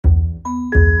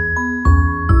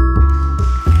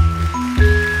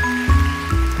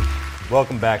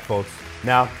Welcome back, folks.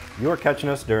 Now, you're catching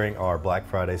us during our Black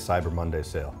Friday Cyber Monday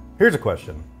sale. Here's a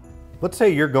question. Let's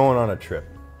say you're going on a trip.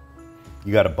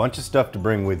 You got a bunch of stuff to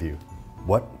bring with you.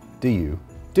 What do you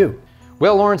do?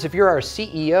 Well, Lawrence, if you're our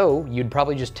CEO, you'd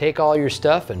probably just take all your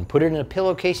stuff and put it in a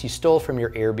pillowcase you stole from your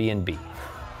Airbnb.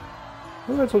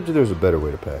 Well, I told you there was a better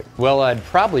way to pack. Well, I'd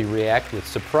probably react with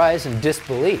surprise and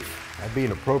disbelief. That'd be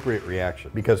an appropriate reaction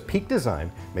because Peak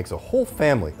Design makes a whole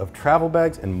family of travel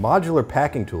bags and modular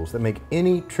packing tools that make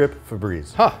any trip a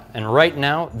breeze. And right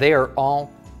now, they are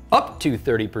all up to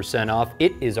 30% off.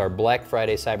 It is our Black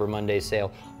Friday Cyber Monday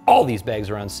sale. All these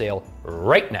bags are on sale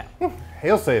right now.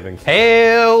 Hail savings.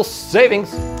 Hail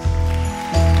savings.